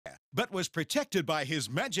but was protected by his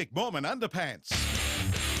magic Mormon underpants.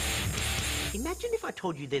 Imagine if I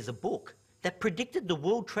told you there's a book that predicted the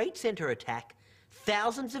World Trade Center attack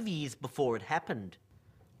thousands of years before it happened.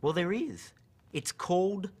 Well, there is. It's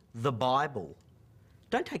called the Bible.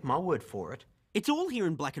 Don't take my word for it. It's all here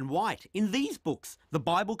in black and white, in these books, the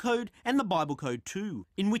Bible Code and the Bible Code 2,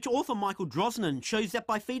 in which author Michael Drosnin shows that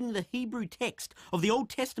by feeding the Hebrew text of the Old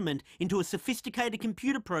Testament into a sophisticated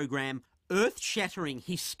computer program, earth-shattering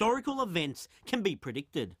historical events can be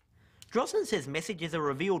predicted. Drosnin says messages are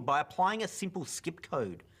revealed by applying a simple skip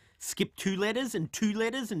code. Skip 2 letters and 2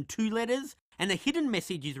 letters and 2 letters, and the hidden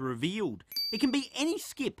message is revealed. It can be any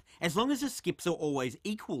skip, as long as the skips are always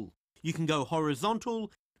equal. You can go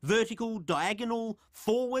horizontal, vertical, diagonal,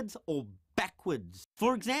 forwards, or backwards.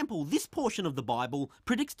 For example, this portion of the Bible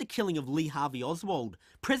predicts the killing of Lee Harvey Oswald,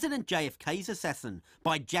 President JFK's assassin,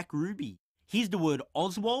 by Jack Ruby. Here's the word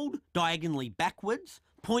Oswald, diagonally backwards.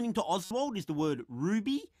 Pointing to Oswald is the word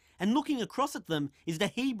Ruby, and looking across at them is the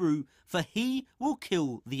Hebrew for he will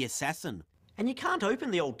kill the assassin. And you can't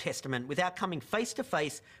open the Old Testament without coming face to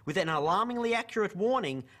face with an alarmingly accurate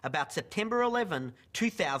warning about September 11,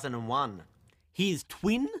 2001. Here's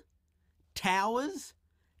twin, towers,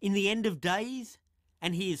 in the end of days,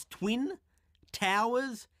 and here's twin,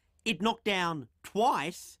 towers, it knocked down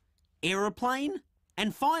twice, aeroplane,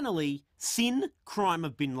 and finally, sin, crime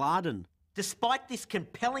of Bin Laden. Despite this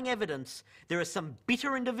compelling evidence, there are some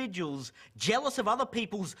bitter individuals jealous of other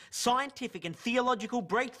people's scientific and theological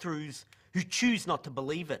breakthroughs who choose not to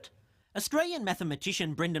believe it. Australian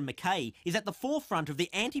mathematician Brendan McKay is at the forefront of the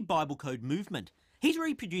anti-Bible code movement. He's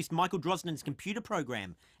reproduced Michael Drosnin's computer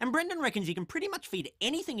program, and Brendan reckons you can pretty much feed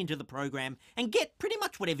anything into the program and get pretty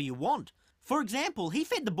much whatever you want. For example, he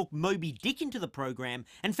fed the book Moby Dick into the program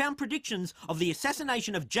and found predictions of the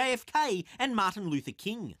assassination of JFK and Martin Luther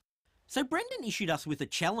King. So Brendan issued us with a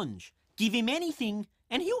challenge. Give him anything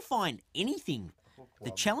and he'll find anything.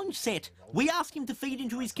 The challenge set, we asked him to feed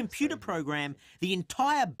into his computer program the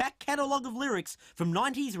entire back catalogue of lyrics from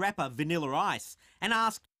 90s rapper Vanilla Ice and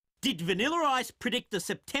asked, did Vanilla Ice predict the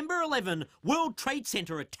September 11 World Trade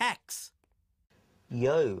Center attacks?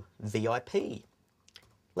 Yo, VIP.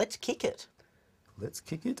 Let's kick it. Let's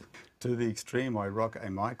kick it. To the extreme, I rock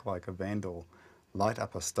a mic like a vandal, light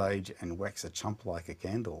up a stage and wax a chump like a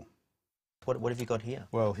candle. What have you got here?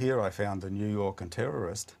 Well, here I found a New York and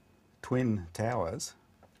terrorist, twin towers.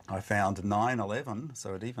 I found 9/11,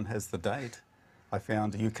 so it even has the date. I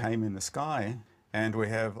found You Came in the Sky, and we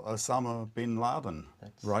have Osama bin Laden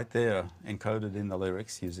right there, encoded in the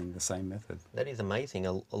lyrics using the same method. That is amazing.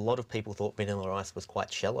 A lot of people thought Vanilla Ice was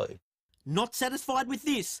quite shallow. Not satisfied with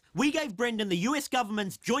this, we gave Brendan the US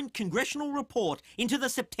government's joint congressional report into the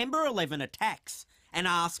September 11 attacks and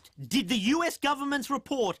asked, did the US government's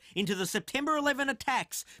report into the September 11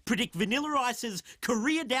 attacks predict Vanilla Ice's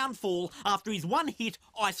career downfall after his one-hit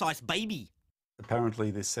Ice Ice Baby?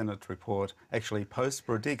 Apparently this Senate report actually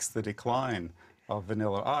post-predicts the decline of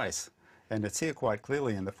Vanilla Ice, and it's here quite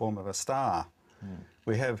clearly in the form of a star.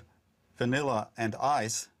 We have Vanilla and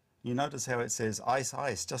Ice. You notice how it says Ice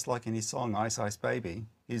Ice, just like in his song Ice Ice Baby.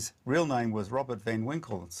 His real name was Robert Van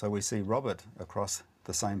Winkle, so we see Robert across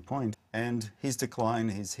the same point. And his decline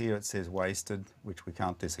is here, it says wasted, which we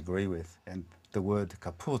can't disagree with, and the word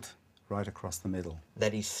kaput right across the middle.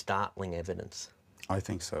 That is startling evidence. I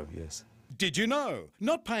think so, yes. Did you know?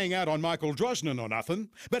 Not paying out on Michael Drosnin or nothing,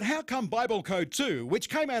 but how come Bible Code 2, which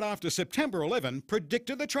came out after September 11,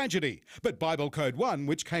 predicted the tragedy, but Bible Code 1,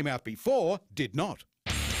 which came out before, did not?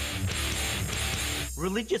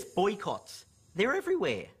 Religious boycotts. They're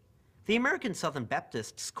everywhere. The American Southern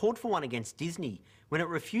Baptists called for one against Disney when it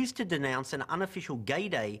refused to denounce an unofficial gay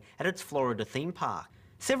day at its Florida theme park.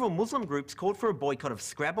 Several Muslim groups called for a boycott of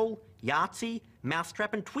Scrabble, Yahtzee,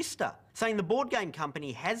 Mousetrap and Twister, saying the board game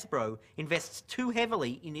company Hasbro invests too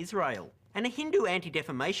heavily in Israel. And a Hindu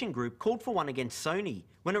anti-defamation group called for one against Sony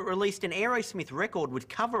when it released an Aerosmith record with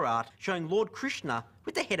cover art showing Lord Krishna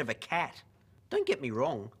with the head of a cat. Don't get me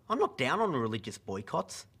wrong, I'm not down on religious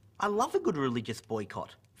boycotts. I love a good religious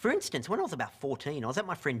boycott. For instance, when I was about 14, I was at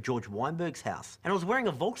my friend George Weinberg's house and I was wearing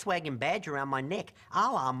a Volkswagen badge around my neck,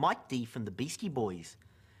 a la Mike D from the Beastie Boys.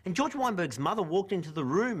 And George Weinberg's mother walked into the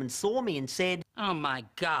room and saw me and said, "Oh my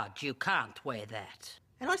God, you can't wear that."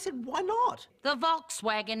 And I said, "Why not?" The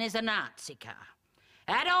Volkswagen is a Nazi car.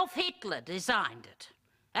 Adolf Hitler designed it.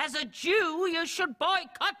 As a Jew, you should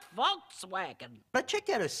boycott Volkswagen. But I checked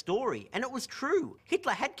out her story, and it was true.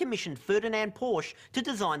 Hitler had commissioned Ferdinand Porsche to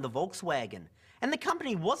design the Volkswagen, and the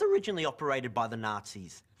company was originally operated by the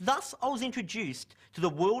Nazis. Thus, I was introduced to the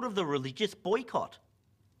world of the religious boycott.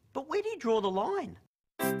 But where do you draw the line?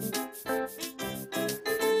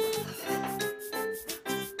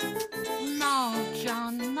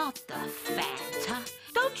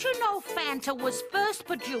 Don't you know Fanta was first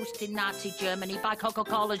produced in Nazi Germany by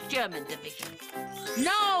Coca-Cola's German division?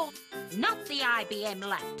 No, not the IBM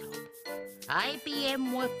laptop.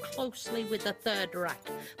 IBM worked closely with the Third Reich,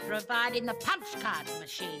 providing the punch card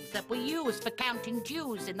machines that were used for counting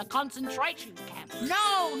Jews in the concentration camp.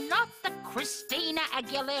 No, not the Christina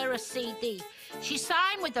Aguilera CD. She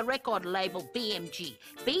signed with the record label BMG.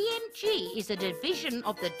 BMG is a division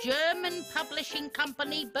of the German publishing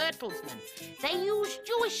company Bertelsmann. They used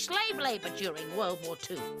Jewish slave labor during World War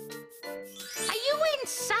II. Are you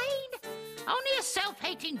insane? Only a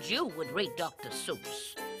self-hating Jew would read Dr.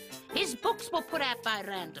 Seuss. His books were put out by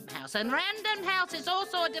Random House, and Random House is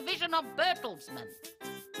also a division of Bertelsmann.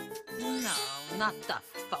 No, not the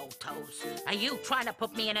photos. Are you trying to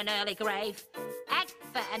put me in an early grave?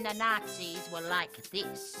 AGFA and the Nazis were like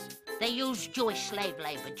this. They used Jewish slave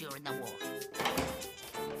labor during the war.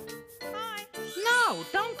 Hi. No,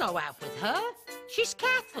 don't go out with her. She's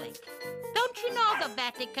Catholic. Don't you know the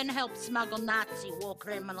Vatican helped smuggle Nazi war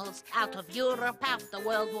criminals out of Europe after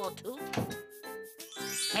World War II?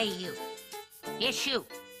 Hey, you. Yes, you.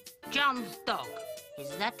 John's dog. Is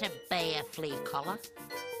that a bear flea collar?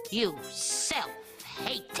 You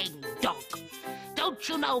self-hating dog. Don't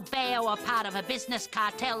you know Bear were part of a business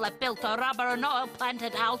cartel that built a rubber and oil plant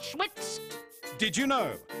at Auschwitz? Did you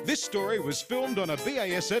know? This story was filmed on a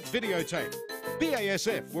BASF videotape.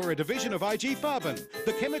 BASF were a division of IG Farben,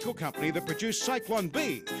 the chemical company that produced Cyclone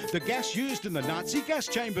B, the gas used in the Nazi gas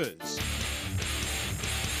chambers.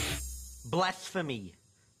 Blasphemy.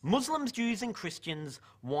 Muslims, Jews and Christians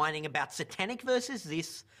whining about satanic verses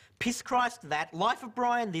this, piss Christ that, life of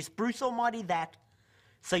Brian this, Bruce Almighty that.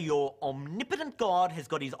 So your omnipotent God has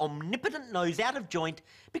got his omnipotent nose out of joint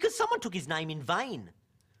because someone took his name in vain.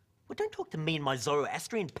 Well, don't talk to me and my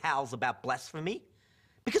Zoroastrian pals about blasphemy,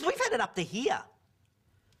 because we've had it up to here.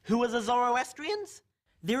 Who are the Zoroastrians?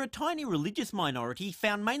 They're a tiny religious minority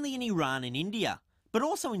found mainly in Iran and India, but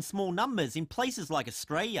also in small numbers in places like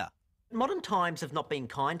Australia. Modern times have not been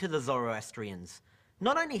kind to the Zoroastrians.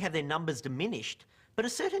 Not only have their numbers diminished, but a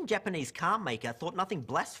certain Japanese car maker thought nothing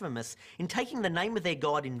blasphemous in taking the name of their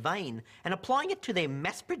god in vain and applying it to their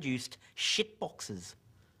mass-produced shitboxes.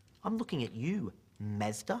 I'm looking at you,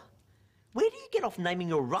 Mazda. Where do you get off naming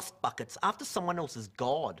your rust buckets after someone else's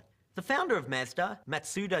god? The founder of Mazda,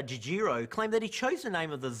 Matsuda Jijiro, claimed that he chose the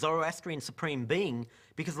name of the Zoroastrian supreme being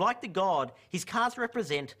because, like the god, his cars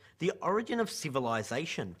represent the origin of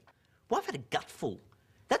civilization. Well, I've had a gutful.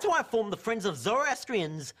 That's why I formed the Friends of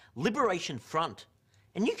Zoroastrians Liberation Front.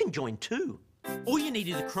 And you can join too. All you need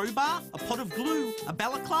is a crowbar, a pot of glue, a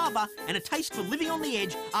balaclava, and a taste for living on the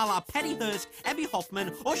edge a la Patty Hearst, Abby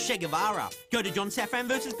Hoffman, or Che Guevara. Go to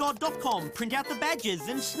johnsafranversusgod.com, print out the badges,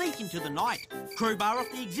 and sneak into the night. Crowbar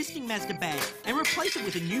off the existing Mazda badge and replace it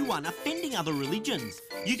with a new one offending other religions.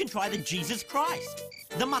 You can try the Jesus Christ,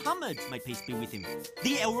 the Muhammad, may peace be with him,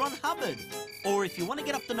 the L. Ron Hubbard, or if you want to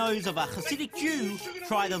get up the nose of a Hasidic Jew,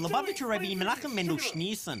 try the Lubavitcher Rebbe Menachem Mendel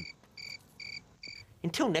Schneerson.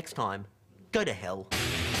 Until next time, go to hell. Praise.